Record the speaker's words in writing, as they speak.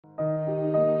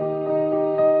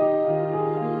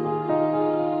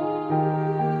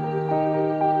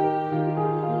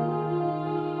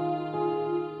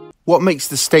What makes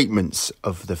the statements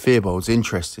of the Theobalds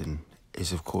interesting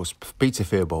is, of course, Peter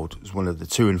Theobald was one of the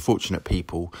two unfortunate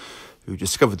people who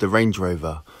discovered the Range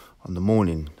Rover on the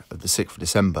morning of the 6th of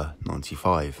December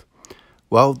 95.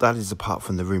 Well, that is apart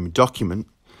from the rumoured document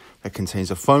that contains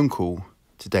a phone call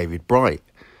to David Bright,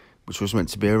 which was meant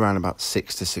to be around about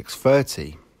 6 to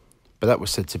 6:30, but that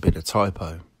was said to be a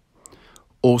typo.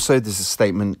 Also, there's a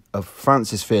statement of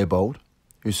Francis Theobald,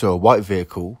 who saw a white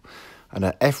vehicle and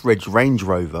an F-Reg Range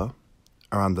Rover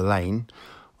around the lane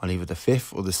on either the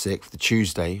 5th or the 6th, the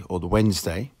Tuesday or the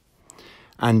Wednesday.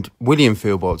 And William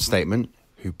Theobald's statement,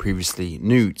 who previously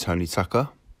knew Tony Tucker.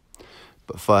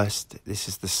 But first, this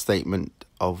is the statement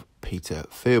of Peter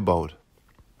Theobald.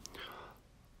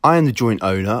 I am the joint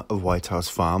owner of White House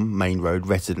Farm, Main Road,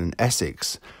 Retton,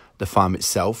 Essex. The farm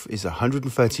itself is a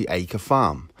 130-acre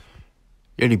farm.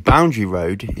 The only boundary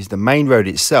road is the main road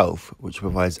itself, which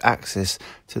provides access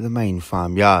to the main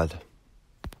farmyard.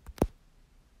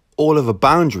 All other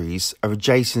boundaries are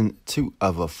adjacent to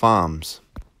other farms.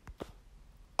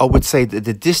 I would say that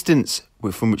the distance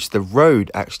from which the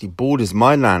road actually borders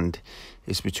my land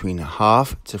is between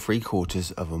 1/2 to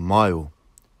 3/4 of a mile.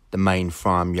 The main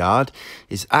farmyard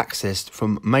is accessed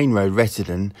from Main Road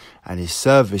Retton and is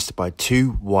serviced by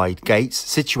two wide gates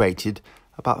situated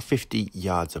about 50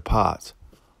 yards apart.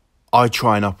 I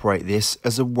try and operate this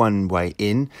as a one-way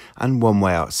in and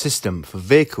one-way out system for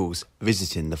vehicles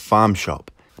visiting the farm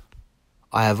shop.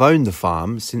 I have owned the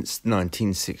farm since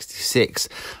 1966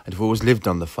 and have always lived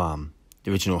on the farm.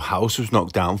 The original house was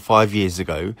knocked down 5 years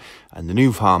ago and the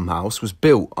new farmhouse was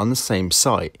built on the same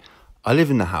site. I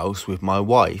live in the house with my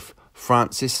wife,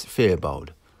 Frances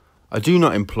Theobald. I do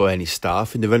not employ any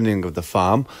staff in the running of the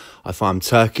farm. I farm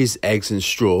turkeys, eggs and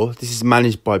straw. This is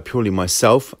managed by purely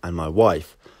myself and my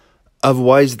wife.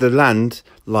 Otherwise, the land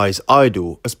lies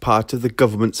idle as part of the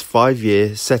government's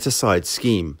 5-year set-aside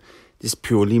scheme. This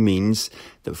purely means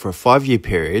that for a 5-year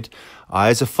period, I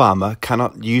as a farmer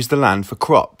cannot use the land for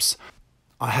crops.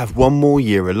 I have one more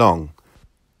year along.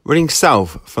 Running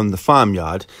south from the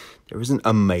farmyard, there is an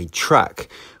unmade track,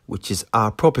 which is our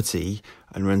property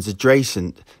and runs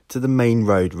adjacent to the main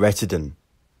road Retton.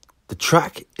 The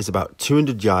track is about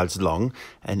 200 yards long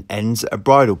and ends at a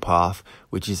bridle path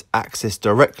which is accessed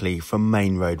directly from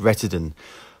Main Road Retton.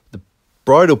 The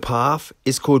bridle path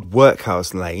is called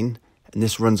Workhouse Lane and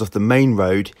this runs off the main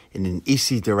road in an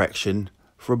easterly direction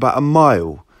for about a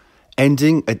mile,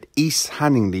 ending at East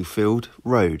Hanningly Field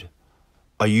Road.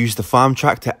 I use the farm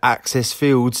track to access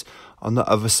fields on the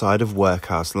other side of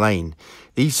Workhouse Lane.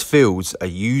 These fields are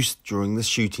used during the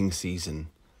shooting season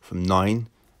from 9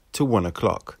 to 1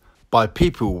 o'clock. By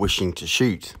people wishing to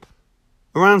shoot.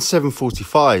 Around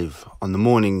 7:45 on the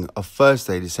morning of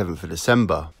Thursday the 7th of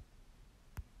December,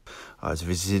 I was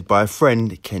visited by a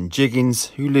friend, Ken Jiggins,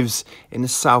 who lives in the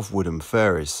South Woodham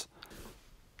Ferries.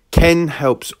 Ken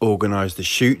helps organise the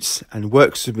shoots and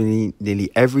works with me nearly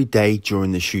every day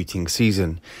during the shooting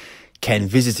season. Ken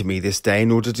visited me this day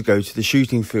in order to go to the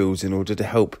shooting fields in order to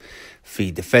help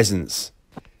feed the pheasants.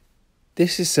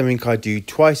 This is something I do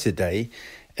twice a day,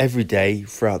 every day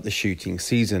throughout the shooting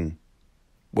season.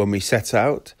 When we set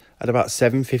out at about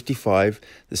 7:55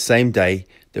 the same day,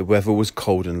 the weather was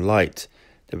cold and light.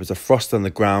 There was a frost on the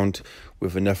ground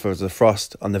with enough of the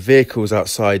frost on the vehicles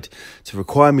outside to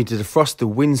require me to defrost the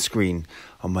windscreen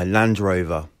on my Land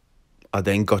Rover. I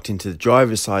then got into the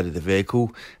driver's side of the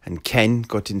vehicle and Ken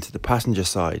got into the passenger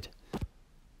side.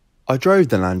 I drove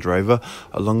the Land Rover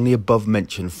along the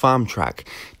above-mentioned farm track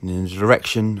in the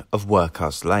direction of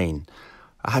Workhouse Lane.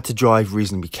 I had to drive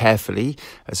reasonably carefully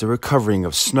as there were covering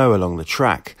of snow along the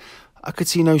track. I could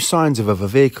see no signs of other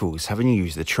vehicles having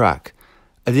used the track.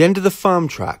 At the end of the farm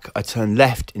track, I turned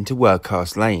left into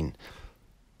Workhouse Lane.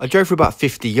 I drove for about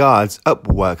 50 yards up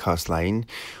Workhouse Lane,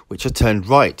 which I turned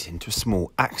right into a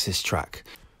small access track,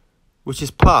 which is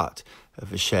part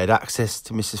of a shared access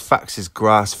to Mrs. Fax's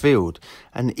grass field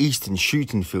and the eastern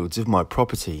shooting fields of my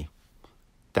property.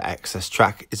 The access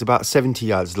track is about 70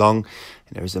 yards long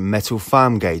and there is a metal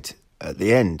farm gate at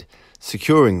the end,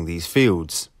 securing these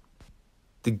fields.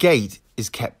 The gate is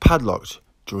kept padlocked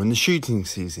during the shooting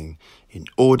season in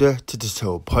order to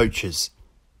deter poachers.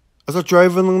 As I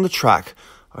drove along the track,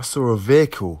 I saw a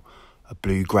vehicle, a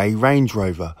blue-grey Range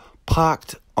Rover,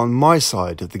 parked on my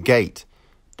side of the gate.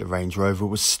 The Range Rover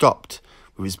was stopped,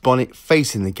 with its bonnet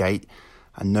facing the gate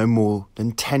and no more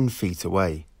than 10 feet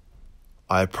away.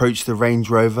 I approached the Range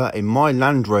Rover in my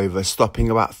Land Rover, stopping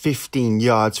about 15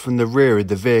 yards from the rear of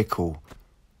the vehicle.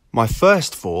 My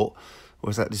first thought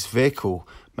was that this vehicle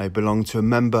may belong to a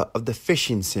member of the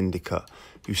fishing syndicate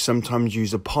who sometimes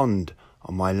use a pond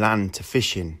on my land to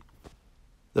fish in.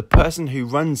 The person who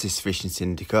runs this fishing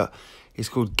syndicate is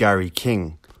called Gary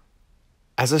King.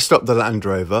 As I stopped the Land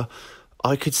Rover,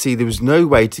 I could see there was no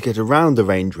way to get around the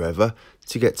Range Rover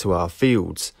to get to our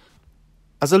fields.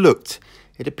 As I looked,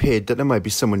 it appeared that there might be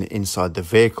someone inside the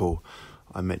vehicle.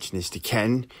 I mentioned this to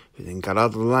Ken, who then got out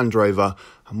of the Land Rover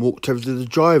and walked over to the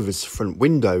driver's front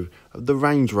window of the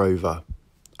Range Rover.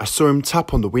 I saw him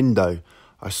tap on the window.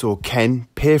 I saw Ken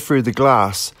peer through the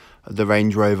glass of the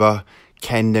Range Rover.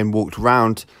 Ken then walked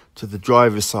round to the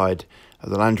driver's side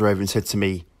of the Land Rover and said to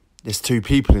me, "There's 2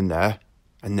 people in there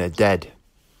and they're dead."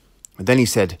 And then he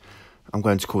said, "I'm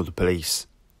going to call the police."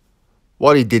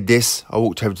 While he did this, I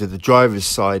walked over to the driver's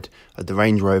side of the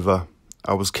Range Rover.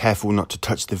 I was careful not to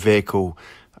touch the vehicle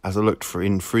as I looked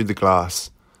through the glass.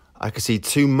 I could see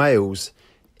 2 males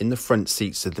in the front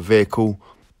seats of the vehicle.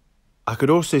 I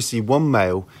could also see 1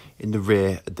 male in the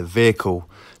rear of the vehicle.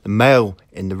 The male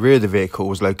in the rear of the vehicle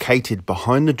was located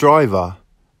behind the driver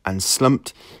and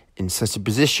slumped in such a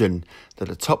position that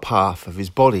the top half of his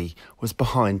body was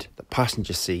behind the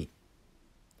passenger seat.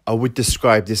 I would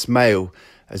describe this male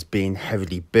as being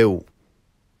heavily built.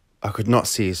 I could not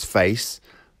see his face,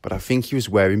 but I think he was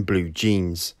wearing blue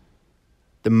jeans.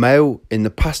 The male in the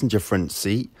passenger front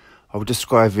seat, I would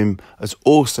describe him as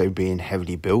also being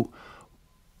heavily built.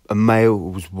 A male who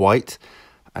was white,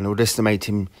 and I would estimate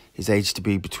his age to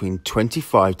be between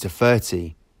 25 to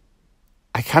 30.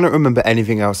 I cannot remember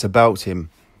anything else about him.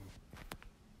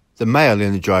 The male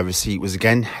in the driver's seat was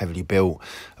again heavily built,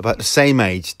 about the same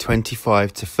age,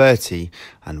 25 to 30,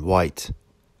 and white.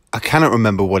 I cannot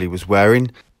remember what he was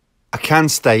wearing. I can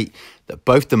state that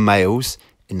both the males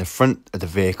in the front of the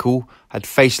vehicle had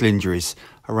facial injuries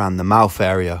around the mouth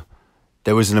area.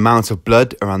 There was an amount of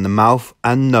blood around the mouth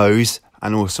and nose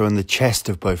and also in the chest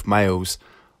of both males.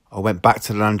 I went back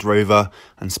to the Land Rover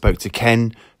and spoke to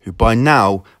Ken, who by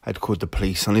now had called the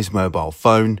police on his mobile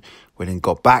phone, when he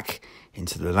got back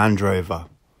into the Land Rover.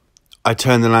 I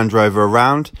turned the Land Rover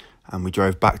around and we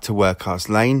drove back to Workhouse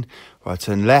Lane, where I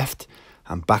turned left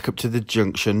and back up to the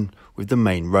junction with the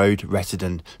main road,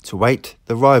 Rettendon, to wait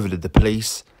the arrival of the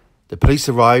police. The police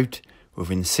arrived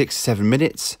within 6 to 7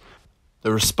 minutes.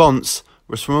 The response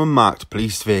was from a marked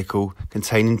police vehicle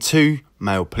containing 2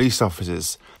 male police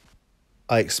officers.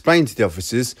 I explained to the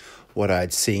officers what I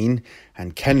had seen,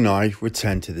 and Ken and I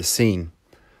returned to the scene.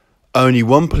 Only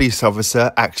 1 police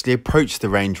officer actually approached the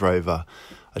Range Rover.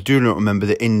 I do not remember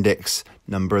the index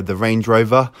number of the Range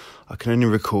Rover. I can only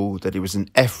recall that it was an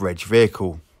F-Reg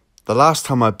vehicle. The last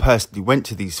time I personally went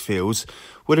to these fields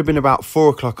would have been about 4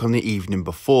 o'clock on the evening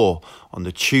before, on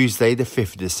the Tuesday the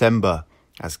 5th of December,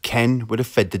 as Ken would have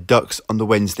fed the ducks on the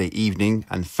Wednesday evening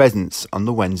and pheasants on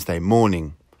the Wednesday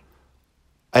morning.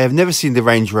 I have never seen the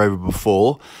Range Rover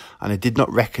before, and I did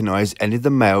not recognise any of the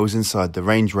males inside the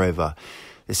Range Rover.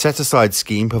 The set-aside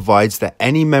scheme provides that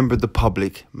any member of the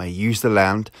public may use the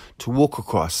land to walk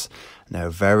across, and there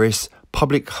are various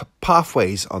public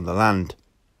pathways on the land.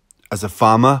 As a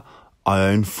farmer, I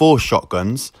own 4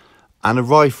 shotguns and a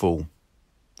rifle.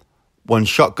 1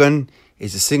 shotgun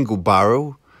is a single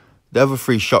barrel. The other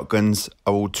 3 shotguns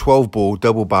are all 12-ball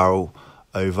double barrel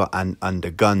over and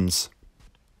under guns.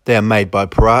 They are made by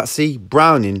Perazzi,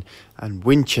 Browning and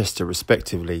Winchester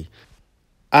respectively.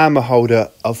 I am a holder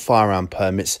of firearm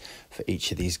permits for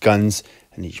each of these guns,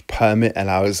 and each permit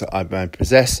allows that I may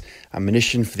possess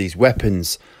ammunition for these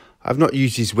weapons. I have not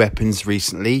used these weapons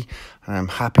recently, and I am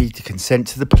happy to consent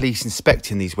to the police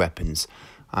inspecting these weapons.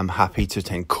 I am happy to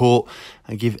attend court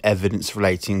and give evidence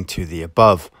relating to the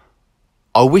above.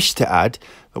 I wish to add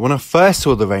that when I first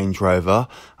saw the Range Rover,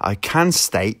 I can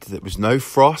state that there was no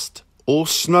frost or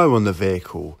snow on the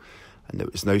vehicle, and there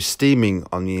was no steaming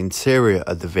on the interior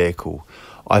of the vehicle.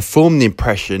 I formed the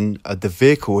impression that the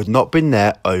vehicle had not been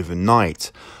there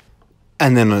overnight.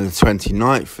 And then on the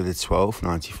 29th of the 12th,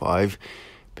 95,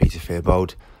 Peter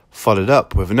Theobald followed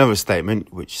up with another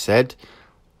statement which said,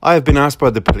 "I have been asked by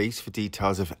the police for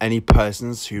details of any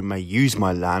persons who may use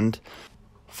my land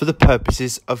for the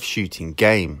purposes of shooting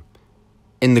game.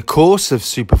 In the course of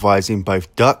supervising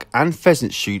both duck and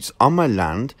pheasant shoots on my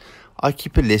land, I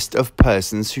keep a list of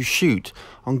persons who shoot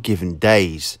on given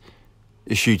days.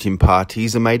 The shooting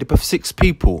parties are made up of 6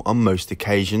 people on most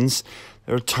occasions.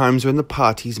 There are times when the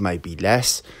parties may be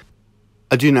less.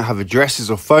 I do not have addresses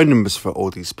or phone numbers for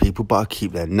all these people, but I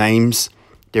keep their names.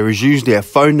 There is usually a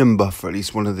phone number for at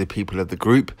least one of the people of the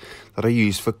group that I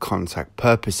use for contact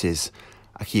purposes.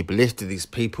 I keep a list of these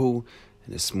people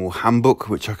in a small handbook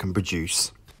which I can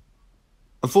produce."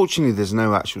 Unfortunately, there's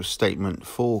no actual statement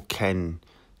for Ken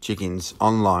Jiggins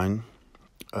online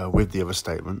with the other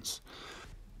statements,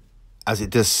 as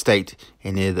it does state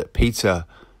in here that Peter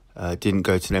didn't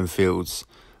go to them fields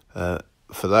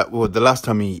for that. Well, the last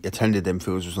time he attended them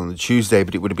fields was on the Tuesday,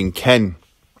 but it would have been Ken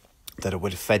that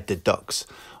would have fed the ducks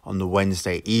on the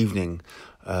Wednesday evening,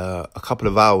 a couple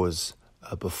of hours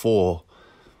before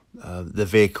the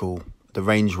vehicle, the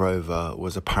Range Rover,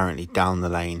 was apparently down the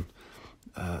lane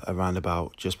around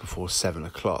about just before 7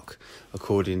 o'clock,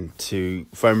 according to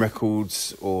phone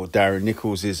records or Darren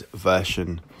Nichols'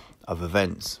 version of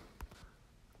events.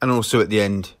 And also at the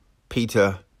end,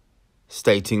 Peter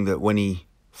stating that when he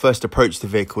first approached the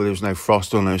vehicle, there was no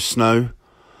frost or no snow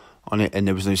on it, and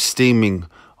there was no steaming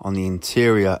on the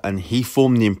interior, and he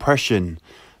formed the impression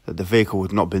that the vehicle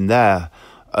had not been there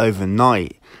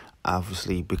overnight,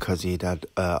 obviously because he had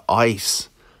ice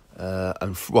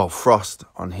and frost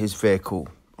on his vehicle,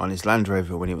 on his Land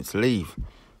Rover, when he went to leave.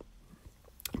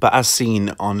 But as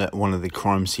seen on one of the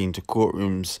crime scene to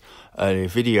courtrooms earlier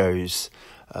videos,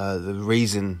 the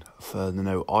reason for the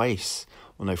no ice,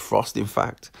 or no frost in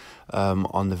fact,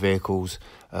 on the vehicles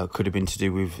could have been to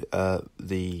do with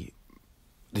the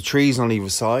trees on either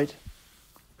side,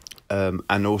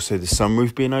 and also the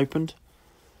sunroof being opened.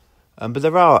 But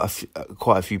there are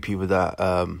quite a few people that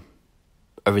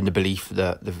are in the belief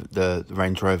that the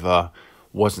Range Rover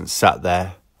wasn't sat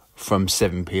there from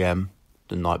 7 p.m.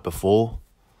 the night before,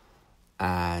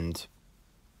 and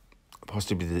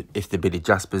possibly if the Billy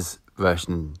Jasper's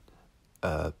version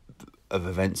of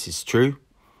events is true,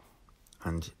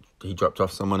 and he dropped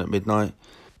off someone at midnight,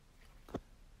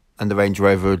 and the Range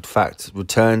Rover in fact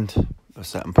returned at a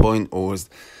certain point, or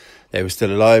they were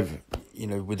still alive,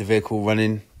 with the vehicle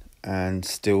running and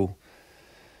still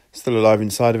alive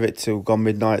inside of it till gone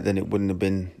midnight, then it wouldn't have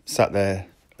been sat there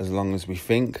as long as we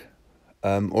think.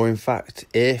 Or in fact,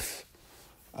 if,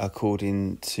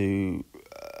 according to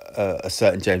a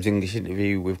certain James English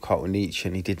interview with Carlton Leach,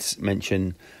 and he did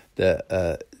mention that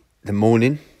the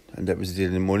morning, and that was the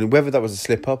in the morning, whether that was a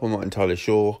slip up, I'm not entirely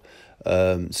sure.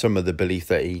 Some of the belief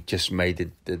that he just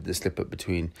made the slip up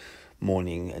between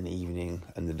morning and evening,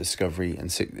 and the discovery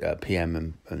and 6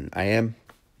 p.m. and a.m.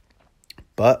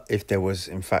 But if there was,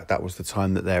 in fact, that was the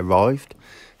time that they arrived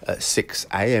at 6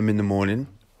 a.m. in the morning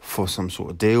for some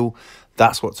sort of deal,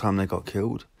 that's what time they got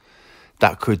killed.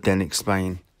 That could then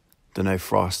explain the no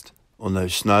frost or no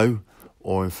snow,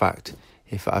 or in fact,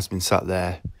 if it has been sat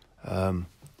there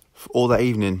for all that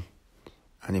evening,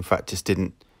 and in fact just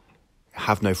didn't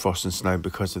have no frost and snow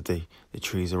because of the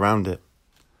trees around it.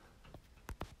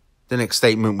 The next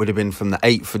statement would have been from the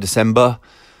 8th of December.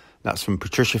 That's from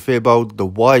Patricia Theobald, the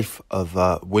wife of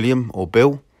William or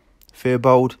Bill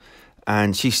Theobald.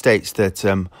 And she states that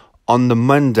on the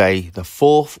Monday, the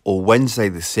 4th, or Wednesday,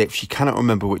 the 6th, she cannot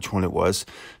remember which one it was,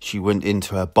 she went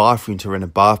into her bathroom to run a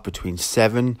bath between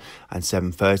 7 and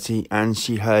 7:30, and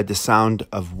she heard the sound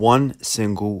of one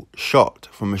single shot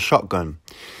from a shotgun.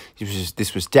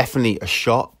 This was definitely a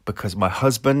shot, because my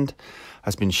husband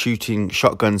has been shooting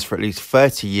shotguns for at least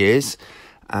 30 years,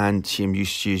 and she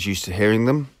is used to hearing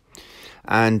them.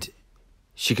 And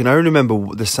she can only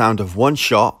remember the sound of one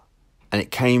shot, and it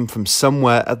came from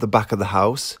somewhere at the back of the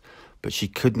house, but she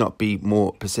could not be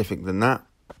more specific than that.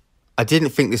 I didn't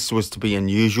think this was to be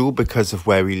unusual because of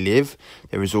where we live.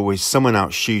 There is always someone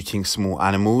out shooting small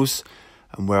animals,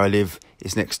 and where I live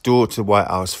is next door to White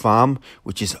House Farm,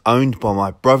 which is owned by my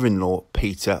brother-in-law,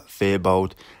 Peter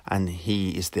Theobald, and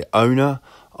he is the owner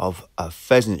of a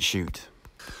pheasant shoot.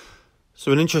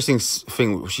 So an interesting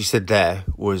thing she said there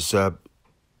was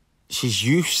she's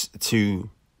used to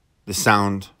the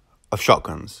sound of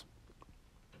shotguns.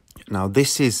 Now,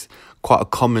 this is quite a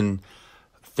common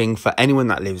thing for anyone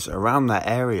that lives around that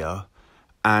area,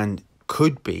 and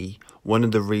could be one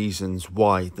of the reasons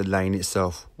why the lane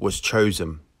itself was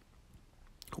chosen.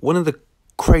 One of the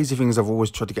crazy things I've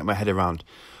always tried to get my head around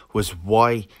was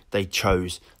why they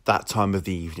chose that time of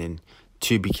the evening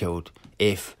to be killed,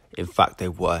 if in fact they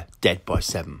were dead by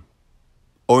 7,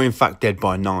 or in fact dead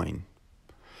by 9.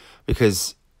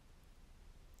 Because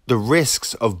the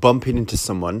risks of bumping into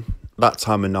someone that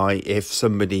time of night, if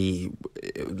somebody,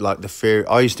 like the theory,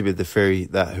 I used to be the theory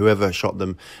that whoever shot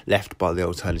them left by the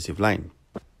alternative lane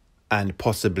and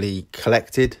possibly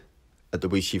collected at the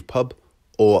Wheatsheaf pub,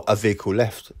 or a vehicle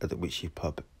left at the Wheatsheaf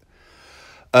pub.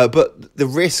 But the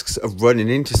risks of running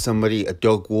into somebody, a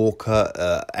dog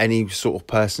walker, any sort of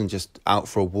person just out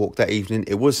for a walk that evening,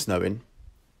 it was snowing,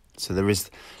 so there is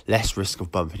less risk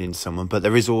of bumping into someone, but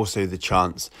there is also the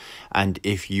chance, and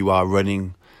if you are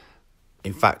running,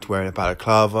 in fact wearing a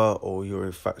balaclava, or you're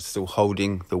in fact still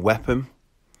holding the weapon,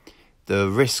 the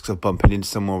risks of bumping into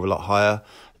someone are a lot higher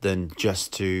than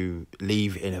just to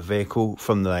leave in a vehicle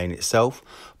from the lane itself.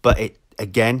 But it,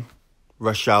 again,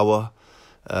 rush hour,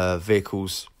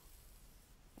 vehicles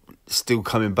still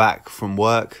coming back from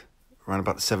work around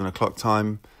about the 7 o'clock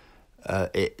time,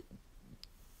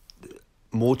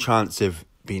 more chance of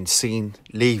being seen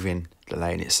leaving the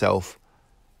lane itself.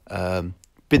 The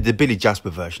Billy Jasper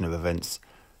version of events,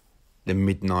 the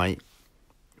midnight,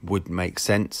 would make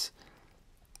sense.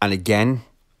 And again,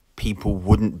 people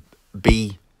wouldn't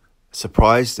be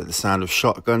surprised at the sound of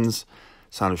shotguns,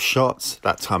 sound of shots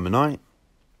that time of night.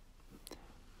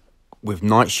 With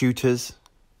night shooters,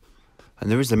 and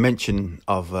there is a mention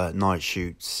of night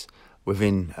shoots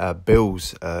within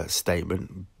Bill's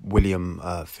statement, William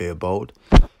Theobald,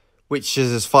 which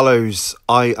is as follows: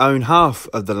 I own half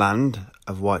of the land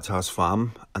of White House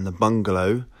Farm and the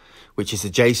bungalow, which is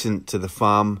adjacent to the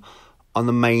farm on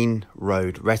the main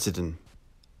road, Rettendon.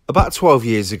 About 12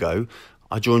 years ago,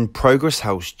 I joined Progress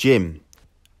House Gym,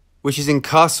 which is in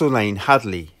Castle Lane,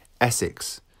 Hadley,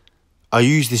 Essex. I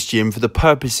use this gym for the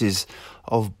purposes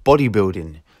of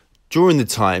bodybuilding. During the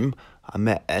time, I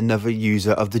met another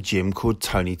user of the gym called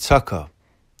Tony Tucker.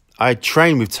 I had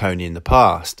trained with Tony in the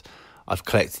past. I've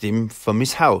collected him from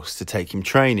his house to take him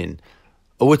training.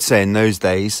 I would say in those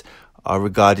days, I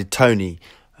regarded Tony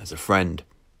as a friend.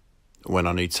 When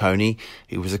I knew Tony,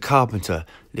 he was a carpenter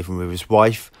living with his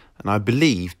wife and I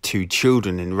believe 2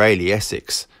 children in Rayleigh,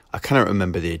 Essex. I cannot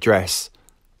remember the address.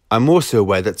 I'm also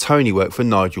aware that Tony worked for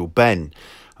Nigel Benn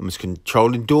and was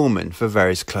controlling doorman for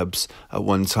various clubs. At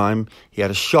one time, he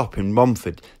had a shop in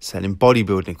Romford selling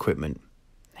bodybuilding equipment.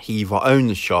 He either owned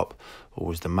the shop or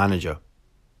was the manager.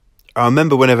 I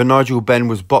remember whenever Nigel Benn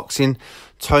was boxing,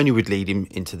 Tony would lead him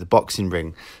into the boxing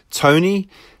ring. Tony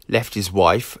left his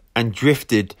wife and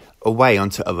drifted away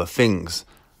onto other things.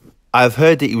 I have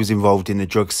heard that he was involved in the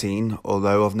drug scene,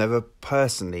 although I've never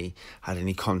personally had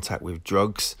any contact with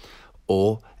drugs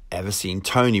or ever seen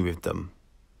Tony with them.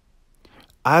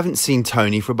 I haven't seen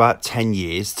Tony for about 10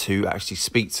 years to actually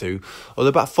speak to, although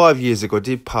about 5 years ago I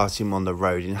did pass him on the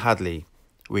road in Hadley.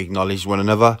 We acknowledged one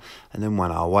another and then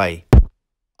went our way.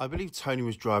 I believe Tony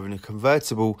was driving a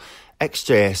convertible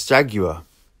XJS Jaguar.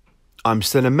 I'm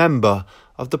still a member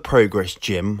of the Progress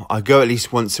Gym. I go at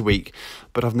least once a week,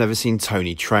 but I've never seen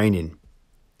Tony training.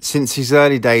 Since his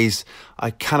early days,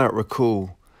 I cannot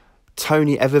recall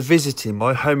Tony ever visiting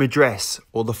my home address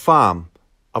or the farm.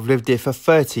 I've lived here for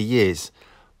 30 years,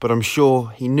 but I'm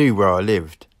sure he knew where I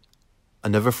lived.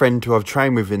 Another friend who I've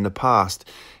trained with in the past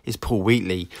is Paul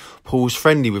Wheatley. Paul was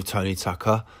friendly with Tony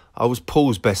Tucker. I was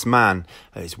Paul's best man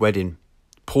at his wedding.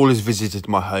 Paul has visited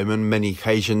my home on many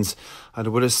occasions, and I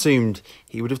would have assumed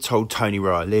he would have told Tony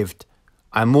where I lived.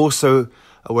 I am also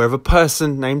aware of a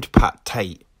person named Pat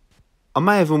Tate. I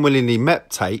may have unwillingly met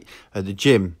Tate at the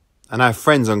gym, and I have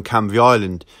friends on Canvey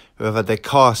Island who have had their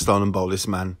car stolen by this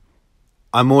man.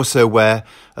 I'm also aware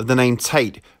of the name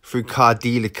Tate through car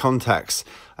dealer contacts,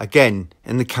 again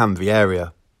in the Canvey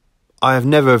area. I have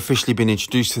never officially been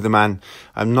introduced to the man.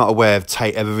 I'm not aware of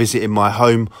Tate ever visiting my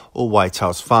home or White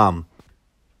House Farm.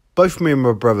 Both me and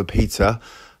my brother Peter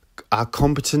are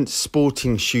competent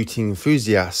sporting shooting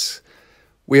enthusiasts.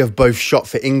 We have both shot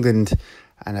for England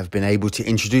and have been able to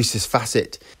introduce this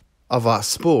facet of our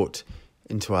sport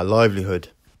into our livelihood.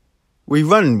 We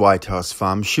run White House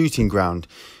Farm shooting ground,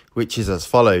 which is as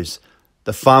follows.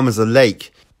 The farm is a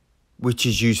lake, which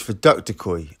is used for duck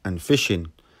decoy and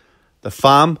fishing. The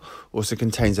farm also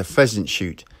contains a pheasant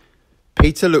shoot.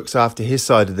 Peter looks after his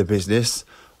side of the business.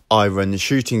 I run the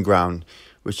shooting ground,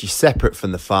 which is separate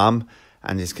from the farm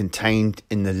and is contained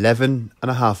in the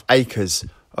 11.5 acres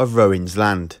of Rowan's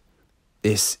land.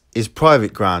 This is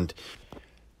private ground,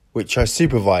 which I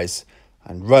supervise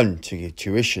and run to give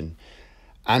tuition,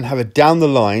 and have a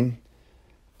down-the-line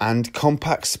and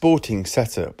compact sporting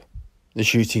setup. The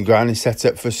shooting ground is set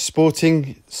up for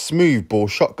sporting smooth-bore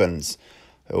shotguns.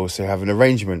 I also have an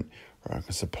arrangement where I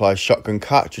can supply shotgun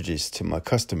cartridges to my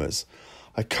customers.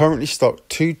 I currently stock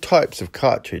 2 types of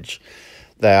cartridge.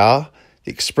 They are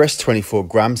the Express 24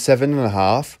 gram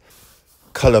 7.5,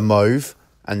 colour mauve,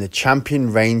 and the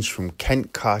Champion range from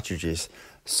Kent cartridges,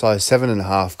 size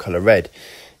 7.5, colour red.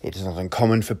 It is not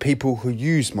uncommon for people who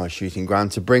use my shooting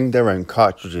ground to bring their own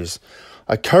cartridges.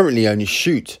 I currently only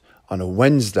shoot on a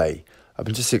Wednesday up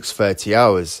until 6:30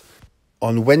 hours.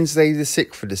 On Wednesday the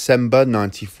 6th of December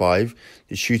 95,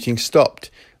 the shooting stopped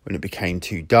when it became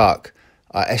too dark.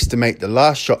 I estimate the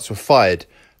last shots were fired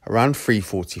around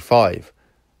 3:45.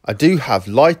 I do have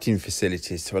lighting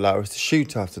facilities to allow us to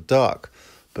shoot after dark,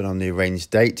 but on the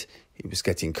arranged date, it was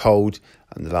getting cold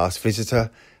and the last visitor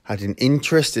had an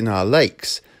interest in our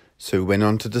lakes, so we went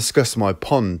on to discuss my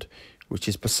pond, which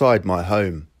is beside my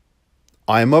home.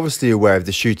 I am obviously aware of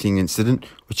the shooting incident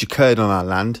which occurred on our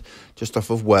land just off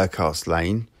of Workhouse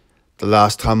Lane. The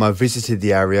last time I visited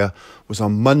the area was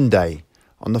on Monday,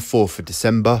 on the 4th of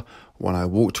December, when I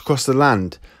walked across the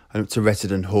land and up to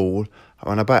Rettendon Hall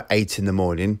around about 8 in the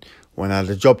morning when I had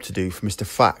a job to do for Mr.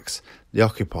 Fax, the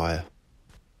occupier.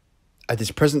 At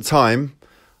this present time,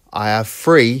 I have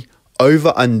 3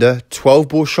 over-under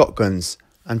 12-bore shotguns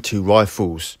and 2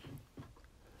 rifles.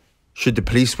 Should the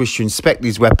police wish to inspect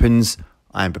these weapons,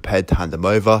 I am prepared to hand them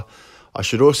over. I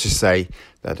should also say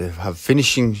that I have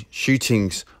finishing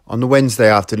shootings on the Wednesday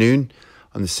afternoon,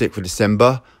 on the 6th of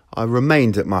December. I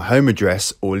remained at my home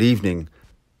address all evening.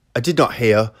 I did not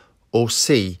hear or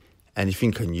see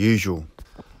anything unusual.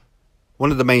 One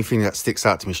of the main things that sticks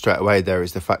out to me straight away there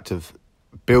is the fact of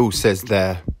Bill says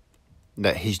there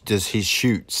that he does his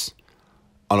shoots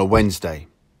on a Wednesday,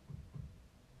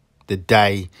 the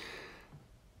day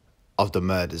of the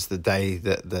murders, the day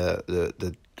that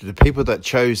the people that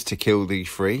chose to kill these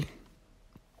 3,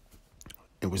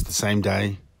 it was the same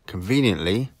day,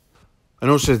 conveniently,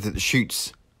 and also that the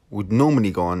shoots would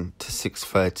normally go on to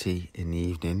 6:30 in the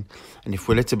evening, and if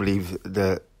we're led to believe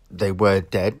that they were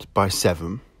dead by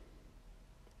 7,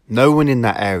 no one in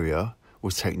that area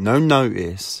would take no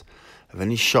notice of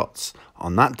any shots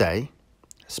on that day,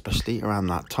 especially around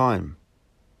that time.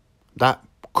 That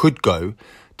could go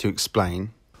to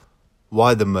explain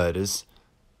why the murders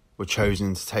were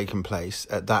chosen to take place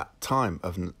at that time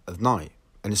of night,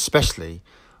 and especially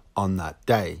on that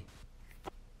day.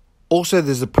 Also,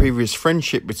 there's a previous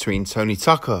friendship between Tony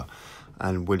Tucker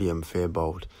and William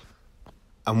Theobald.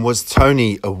 And was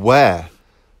Tony aware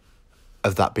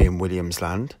of that being William's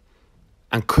land?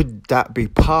 And could that be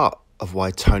part of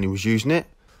why Tony was using it?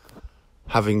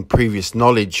 Having previous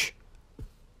knowledge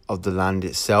of the land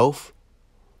itself?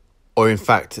 Or in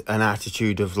fact, an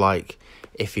attitude of like,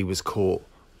 if he was caught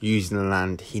using the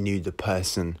land, he knew the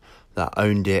person that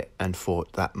owned it and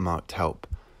thought that might help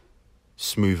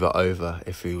smooth it over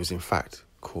if he was in fact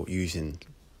caught using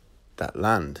that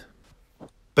land.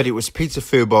 But it was Peter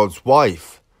Theobald's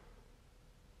wife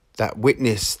that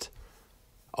witnessed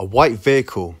a white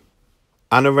vehicle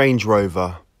and a Range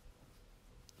Rover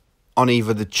on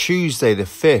either the Tuesday the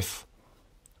 5th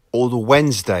or the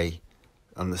Wednesday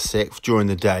on the 6th during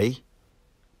the day.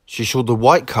 She saw the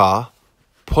white car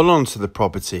pull onto the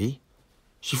property.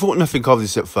 She thought nothing of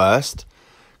this at first,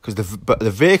 but the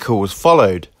vehicle was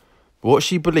followed by what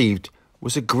she believed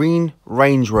was a green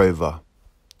Range Rover.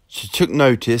 She took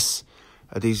notice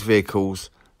of these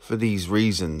vehicles for these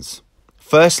reasons.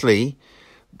 Firstly,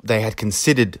 they had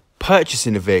considered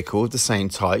purchasing a vehicle of the same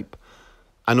type,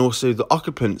 and also the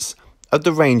occupants of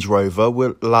the Range Rover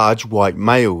were large white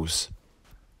males.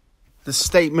 The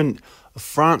statement of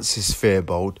Francis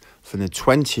Theobald from the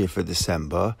 20th of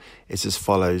December is as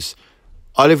follows.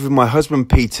 I live with my husband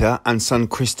Peter and son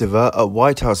Christopher at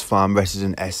White House Farm,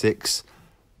 Rettendon, Essex.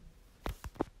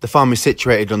 The farm is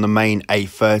situated on the main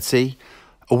A30.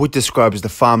 I would describe as the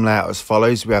farm layout as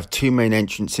follows. We have 2 main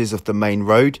entrances off the main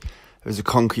road. There's a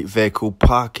concrete vehicle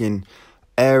parking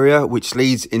area which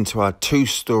leads into our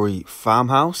 2-storey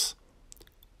farmhouse.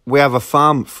 We have a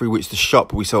farm through which the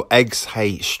shop we sell eggs,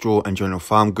 hay, straw and general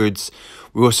farm goods.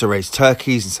 We also raise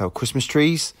turkeys and sell Christmas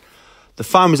trees. The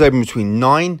farm is open between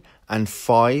 9 and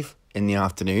 5 in the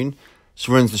afternoon.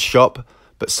 She runs the shop,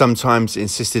 but sometimes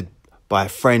insisted by a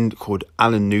friend called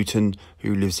Alan Newton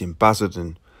who lives in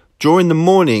Basildon. During the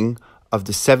morning of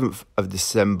the 7th of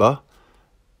December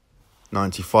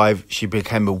 95, she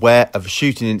became aware of a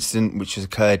shooting incident which has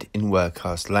occurred in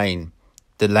Workhouse Lane.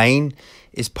 The lane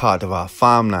is part of our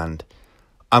farmland.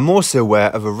 I'm also aware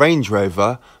of a Range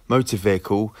Rover motor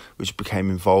vehicle which became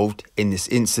involved in this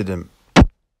incident.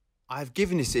 I have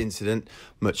given this incident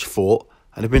much thought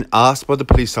and have been asked by the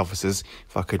police officers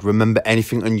if I could remember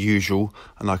anything unusual,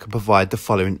 and I can provide the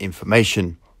following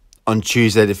information. On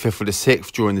Tuesday the 5th of the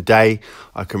 6th during the day,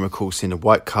 I can recall seeing a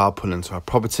white car pull into our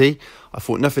property. I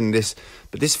thought nothing of this,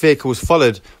 but this vehicle was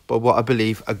followed by what I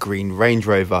believe a green Range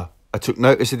Rover. I took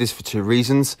notice of this for 2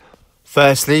 reasons.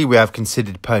 Firstly, we have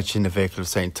considered purchasing a vehicle of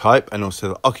the same type, and also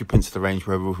the occupants of the Range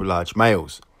Rover were large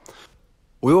males.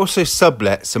 We also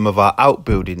sublet some of our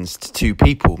outbuildings to 2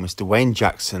 people, Mr. Wayne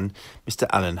Jackson, Mr.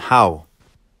 Alan Howe.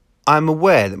 I am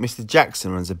aware that Mr.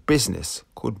 Jackson runs a business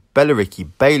called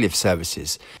Bellericke Bailiff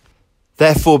Services.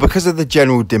 Therefore, because of the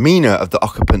general demeanour of the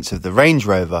occupants of the Range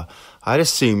Rover, I had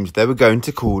assumed they were going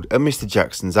to call at Mr.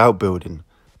 Jackson's outbuilding.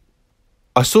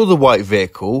 I saw the white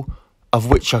vehicle,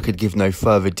 of which I could give no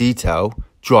further detail,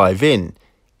 drive in.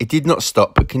 It did not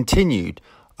stop but continued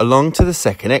along to the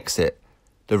second exit.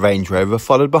 The Range Rover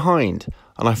followed behind,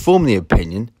 and I formed the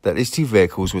opinion that these 2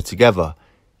 vehicles were together.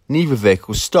 Neither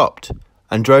vehicle stopped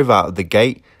and drove out of the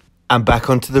gate and back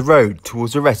onto the road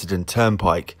towards the Rettendon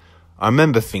Turnpike. I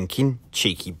remember thinking,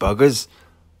 cheeky buggers.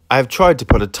 I have tried to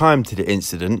put a time to the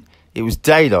incident. It was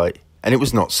daylight and it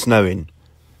was not snowing.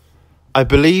 I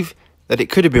believe that it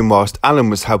could have been whilst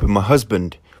Alan was helping my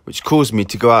husband, which caused me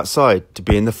to go outside to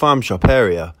be in the farm shop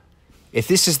area. If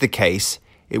this is the case,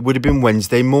 it would have been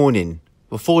Wednesday morning,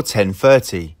 before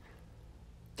 10:30.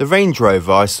 The Range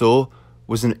Rover I saw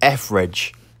was an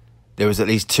F-Reg. There was at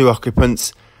least 2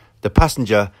 occupants. The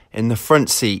passenger in the front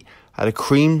seat had a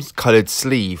cream-coloured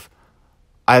sleeve.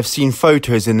 I have seen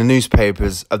photos in the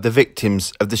newspapers of the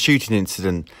victims of the shooting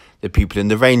incident. The people in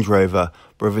the Range Rover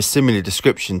were of a similar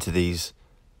description to these.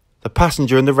 The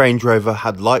passenger in the Range Rover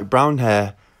had light brown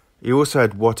hair. He also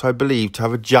had what I believe to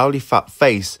have a jowly fat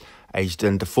face, aged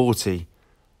under 40.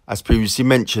 As previously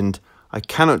mentioned, I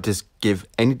cannot give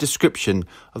any description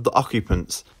of the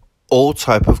occupants or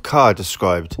type of car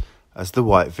described as the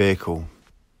white vehicle.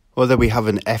 Whether we have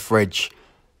an F-Reg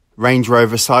Range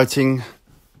Rover sighting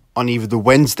on either the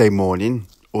Wednesday morning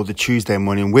or the Tuesday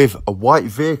morning with a white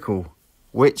vehicle,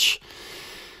 which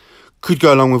could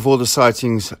go along with all the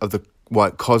sightings of the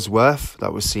white Cosworth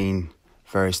that was seen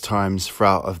various times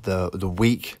throughout of the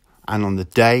week and on the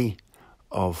day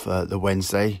of the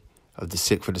Wednesday of the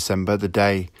 6th of December, the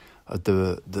day of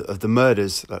the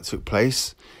murders that took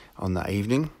place on that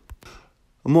evening.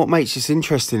 And what makes this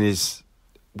interesting is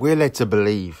we're led to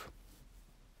believe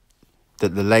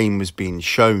that the lane was being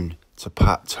shown to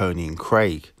Pat, Tony and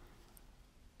Craig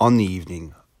on the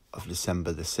evening of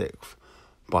December the 6th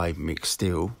by Mick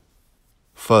Steele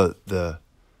for the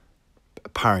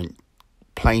apparent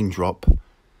plane drop.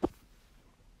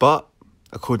 But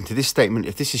according to this statement,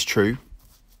 if this is true,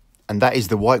 and that is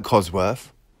the white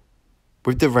Cosworth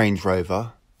with the Range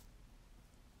Rover,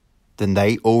 then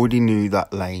they already knew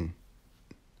that lane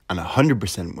and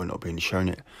 100% were not being shown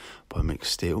it by Mick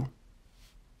Steele.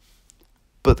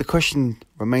 But the question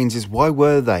remains is, why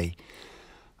were they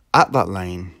at that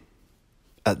lane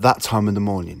at that time of the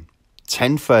morning,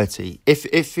 10:30,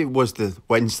 if it was the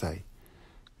Wednesday,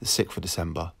 the 6th of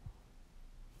December,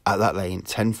 at that lane,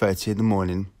 10:30 in the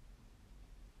morning,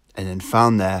 and then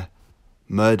found there,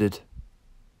 murdered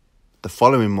the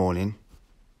following morning,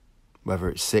 whether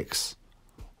it's 6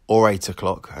 or 8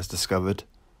 o'clock, as discovered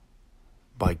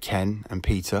by Ken and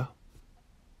Peter.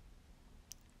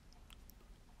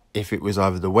 If it was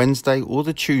either the Wednesday or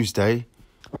the Tuesday,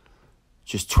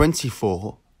 just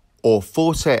 24 or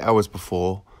 48 hours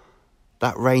before,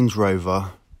 that Range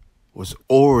Rover was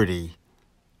already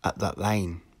at that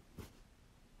lane.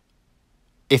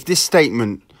 If this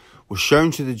statement was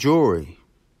shown to the jury,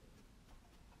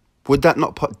 would that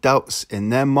not put doubts in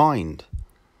their mind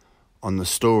on the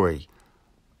story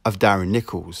of Darren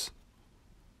Nichols,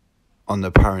 on the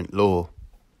apparent law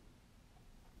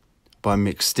by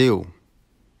Mick Steele,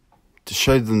 to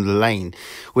show them the lane,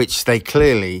 which they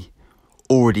clearly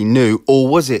already knew? Or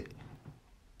was it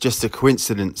just a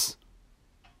coincidence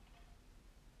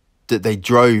that they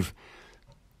drove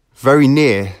very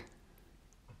near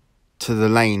to the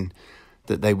lane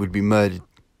that they would be murdered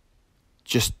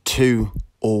just 2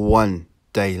 or 1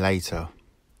 day later?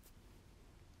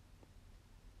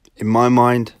 In my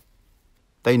mind,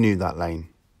 they knew that lane,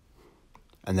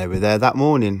 and they were there that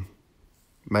morning,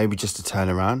 maybe just to turn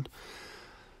around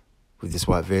with this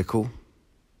white vehicle.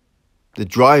 The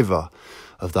driver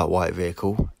of that white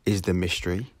vehicle is the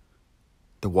mystery.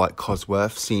 The white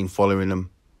Cosworth seen following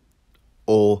them,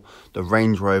 or the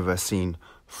Range Rover seen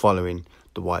following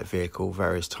the white vehicle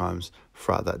various times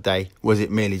throughout that day. Was it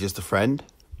merely just a friend?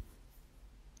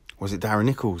 Was it Darren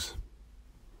Nichols?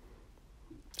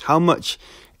 How much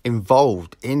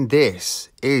involved in this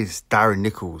is Darren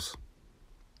Nichols?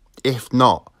 If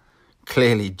not,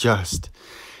 clearly just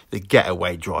the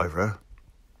getaway driver,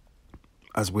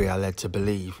 as we are led to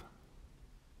believe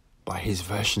by his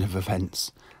version of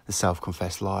events, the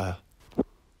self-confessed liar.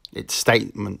 It's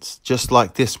statements just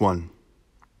like this one,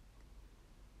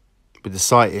 with the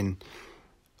sighting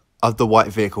of the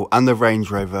white vehicle and the Range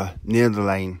Rover near the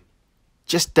lane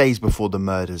just days before the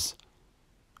murders,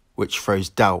 which throws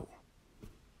doubt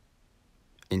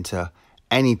into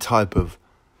any type of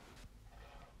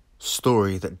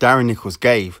story that Darren Nichols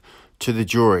gave to the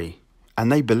jury,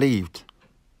 and they believed,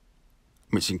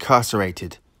 which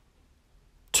incarcerated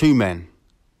 2 men,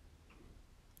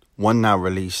 one now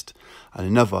released and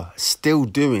another still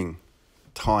doing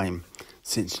time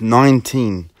since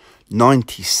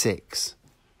 1996,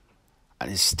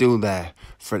 and is still there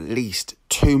for at least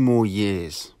 2 more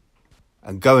years.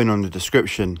 And going on the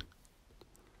description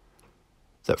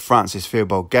that Frances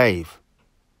Theobald gave,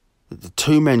 that the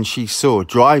 2 men she saw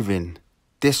driving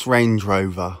this Range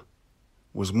Rover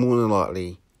was more than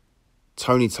likely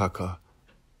Tony Tucker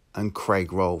and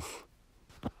Craig Rolfe.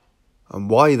 And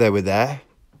why they were there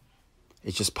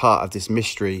is just part of this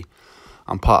mystery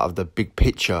and part of the big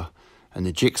picture and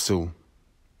the jigsaw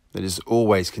that is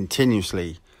always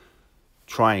continuously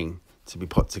trying to be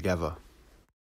put together.